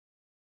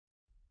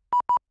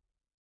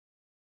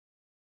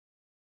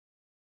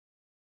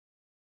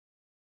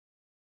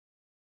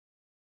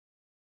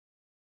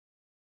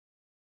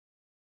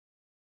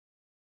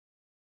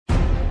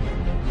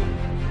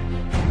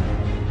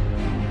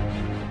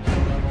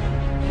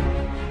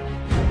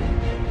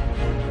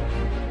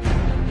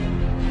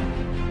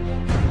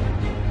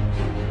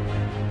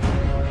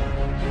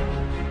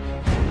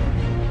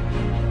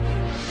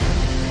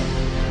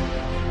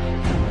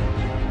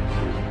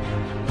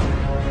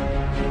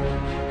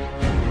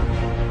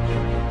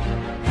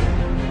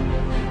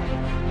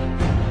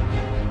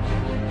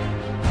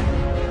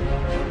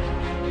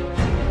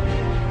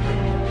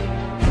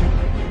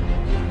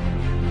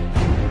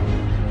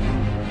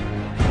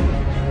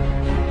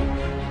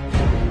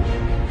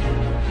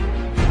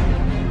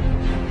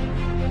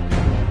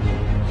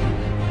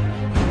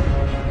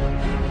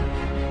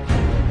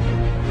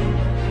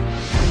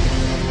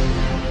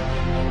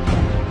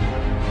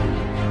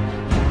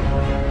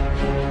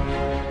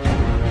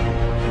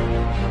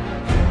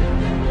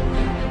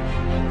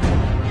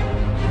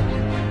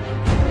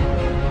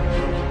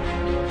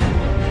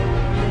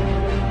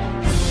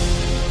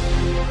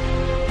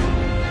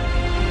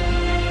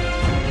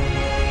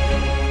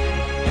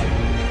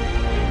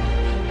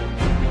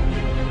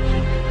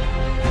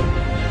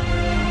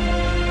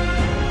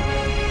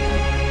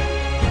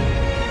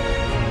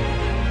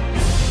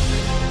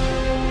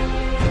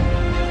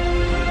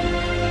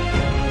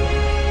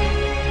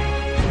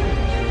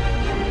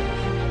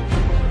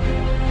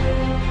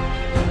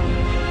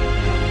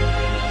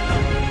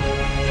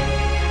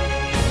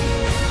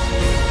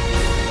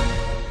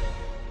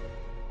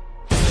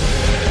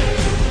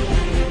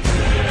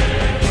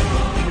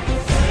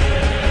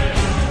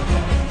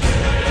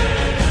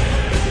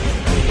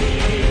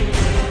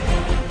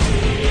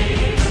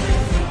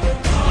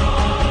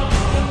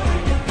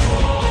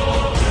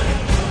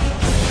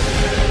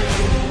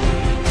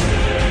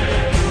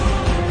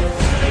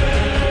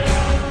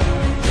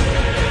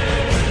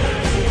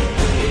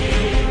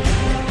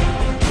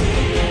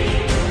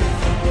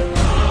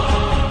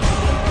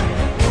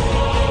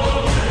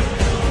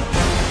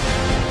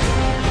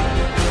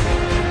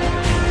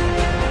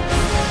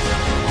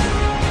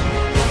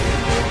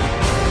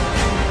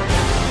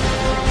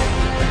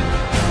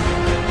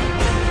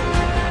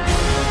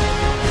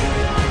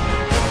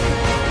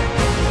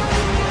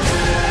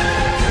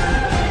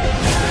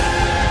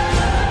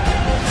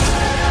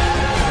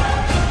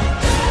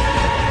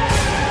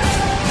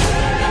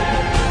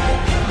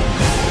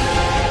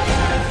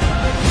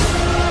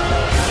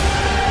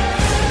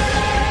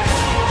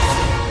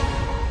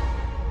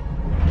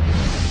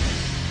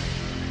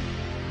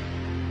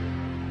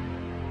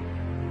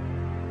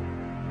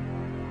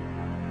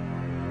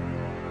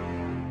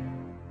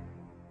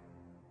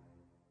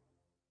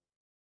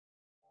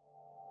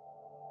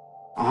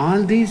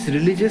All these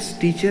religious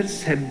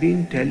teachers have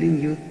been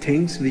telling you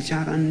things which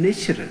are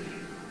unnatural.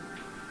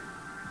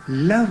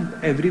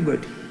 Love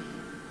everybody.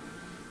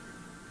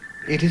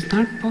 It is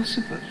not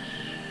possible.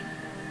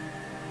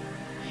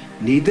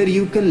 Neither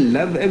you can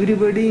love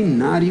everybody,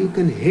 nor you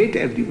can hate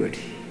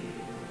everybody.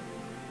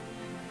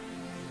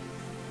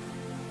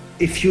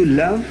 If you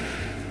love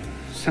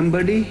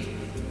somebody,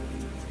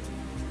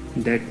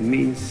 that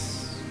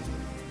means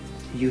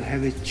you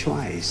have a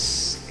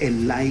choice, a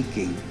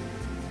liking.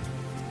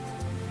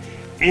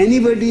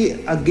 Anybody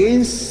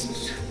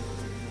against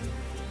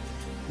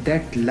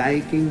that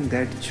liking,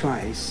 that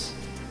choice,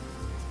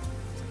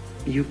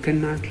 you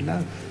cannot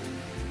love.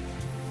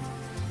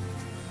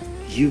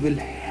 You will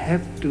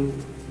have to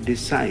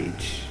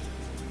decide.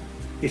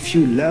 If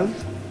you love,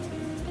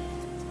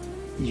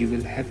 you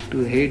will have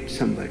to hate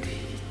somebody.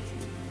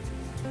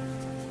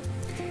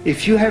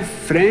 If you have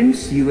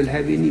friends, you will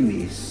have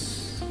enemies.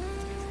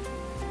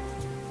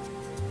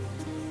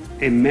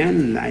 A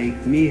man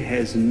like me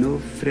has no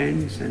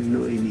friends and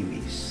no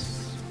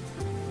enemies.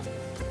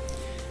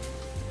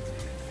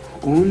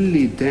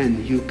 Only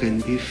then you can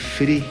be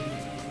free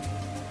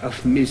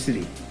of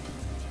misery.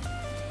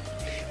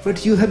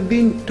 But you have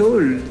been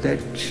told that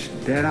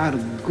there are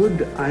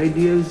good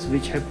ideas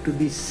which have to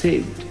be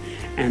saved,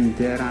 and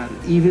there are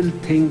evil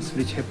things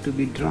which have to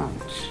be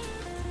dropped.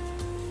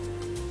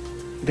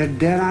 That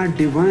there are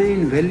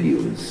divine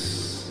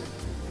values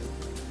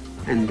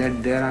and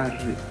that there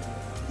are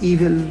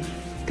evil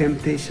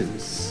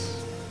temptations.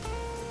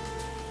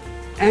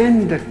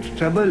 And the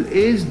trouble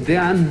is they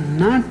are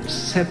not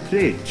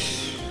separate.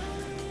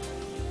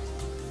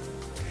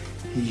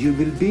 You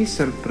will be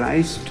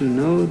surprised to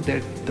know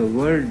that the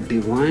word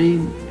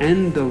divine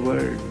and the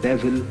word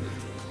devil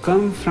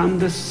come from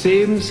the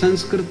same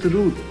Sanskrit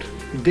root,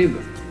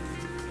 deva.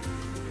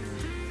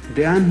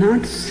 They are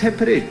not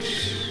separate.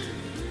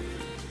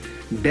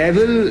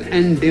 Devil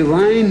and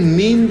divine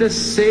mean the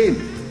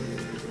same.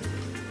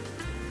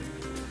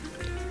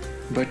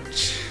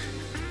 But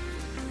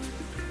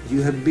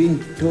you have been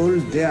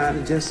told they are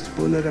just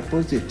polar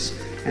opposites,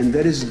 and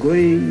there is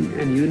going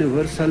an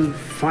universal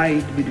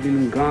fight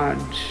between God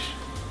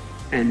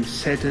and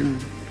Satan,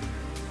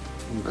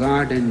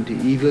 God and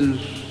evil.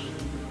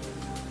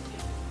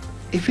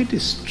 If it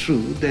is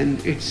true, then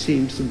it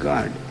seems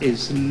God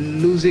is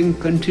losing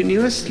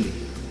continuously.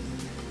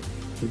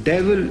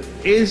 Devil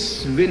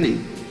is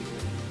winning.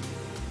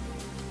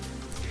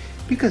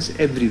 Because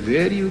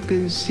everywhere you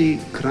can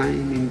see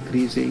crime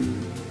increasing,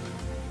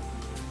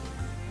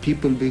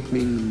 people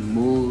becoming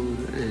more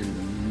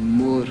and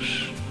more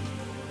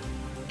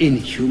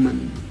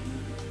inhuman.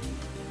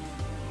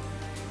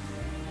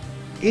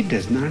 It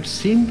does not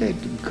seem that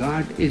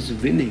God is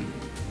winning.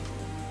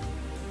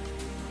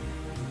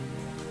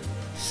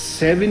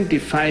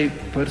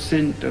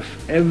 75%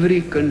 of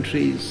every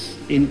country's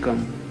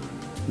income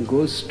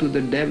goes to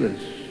the devil.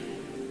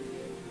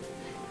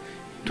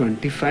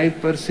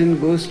 25%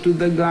 goes to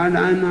the God,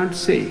 I am not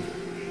saying.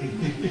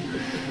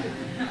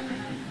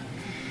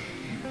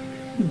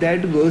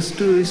 That goes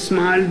to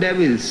small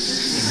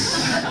devils.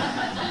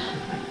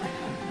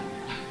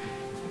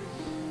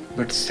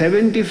 But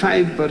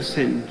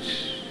 75%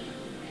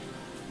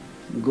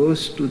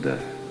 goes to the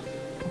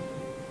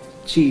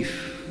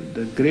chief,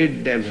 the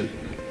great devil.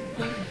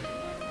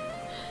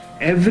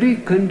 Every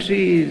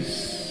country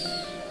is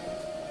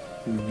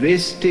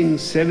wasting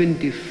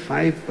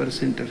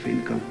 75% of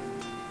income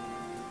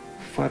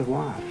for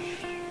war.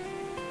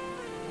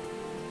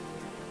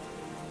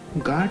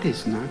 God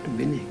is not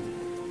winning.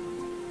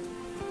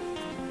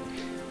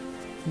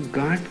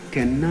 God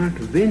cannot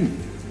win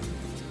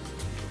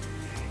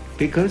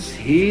because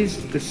he is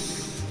the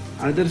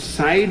other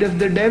side of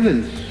the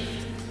devil.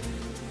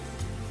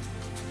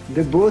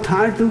 They both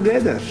are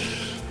together.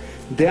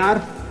 They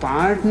are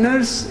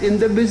partners in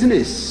the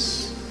business.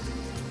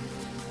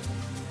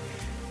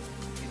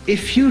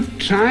 If you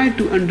try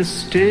to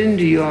understand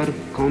your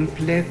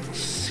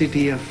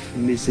complexity of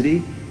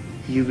misery,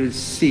 you will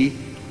see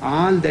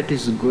all that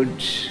is good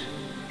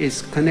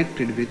is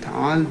connected with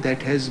all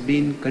that has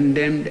been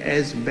condemned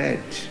as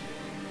bad.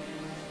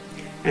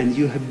 And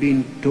you have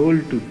been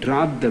told to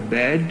drop the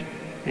bad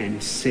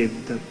and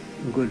save the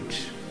good.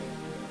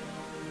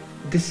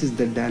 This is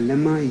the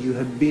dilemma you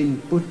have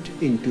been put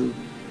into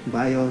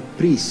by your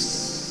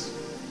priests,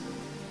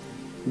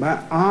 by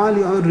all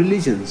your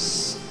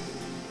religions,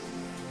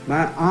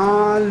 by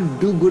all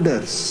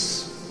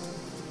do-gooders.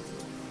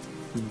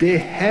 They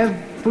have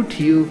put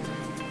you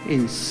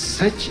in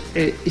such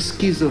a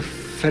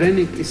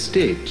schizophrenic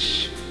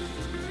state.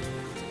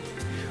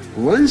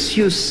 Once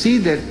you see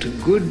that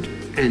good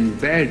and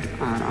bad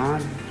are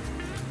all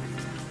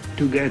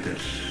together,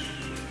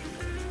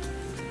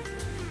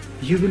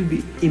 you will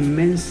be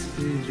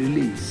immensely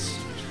released.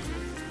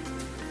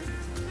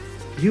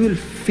 You will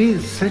feel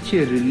such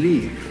a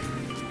relief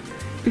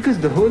because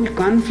the whole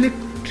conflict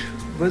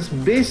was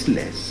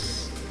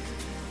baseless.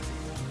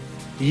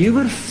 You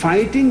were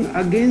fighting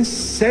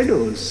against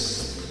shadows.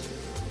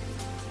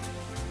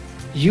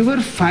 You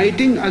were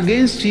fighting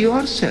against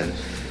yourself.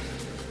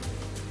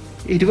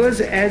 It was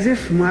as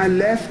if my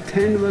left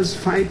hand was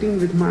fighting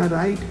with my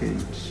right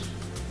hand.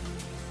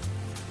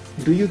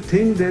 Do you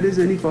think there is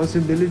any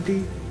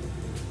possibility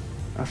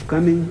of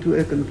coming to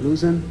a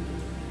conclusion?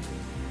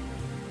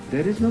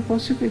 There is no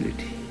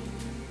possibility.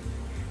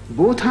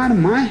 Both are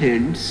my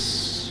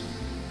hands.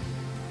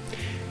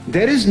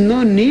 There is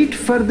no need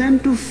for them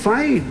to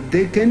fight.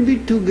 They can be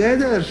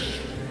together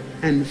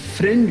and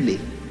friendly.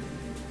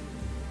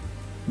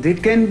 They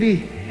can be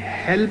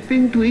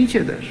helping to each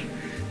other.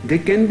 They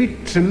can be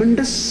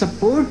tremendous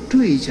support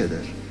to each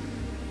other.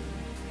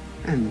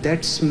 And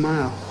that's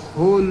my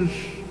whole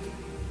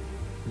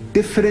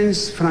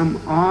difference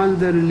from all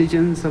the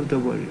religions of the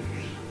world.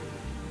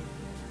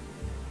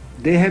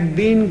 They have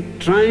been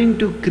trying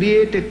to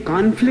create a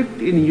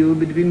conflict in you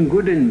between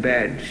good and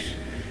bad,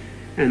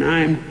 and I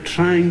am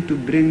trying to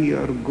bring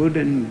your good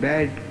and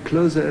bad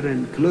closer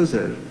and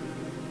closer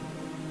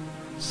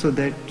so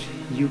that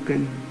you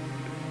can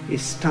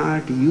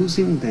start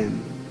using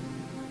them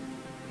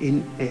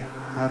in a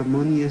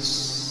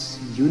harmonious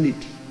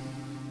unity.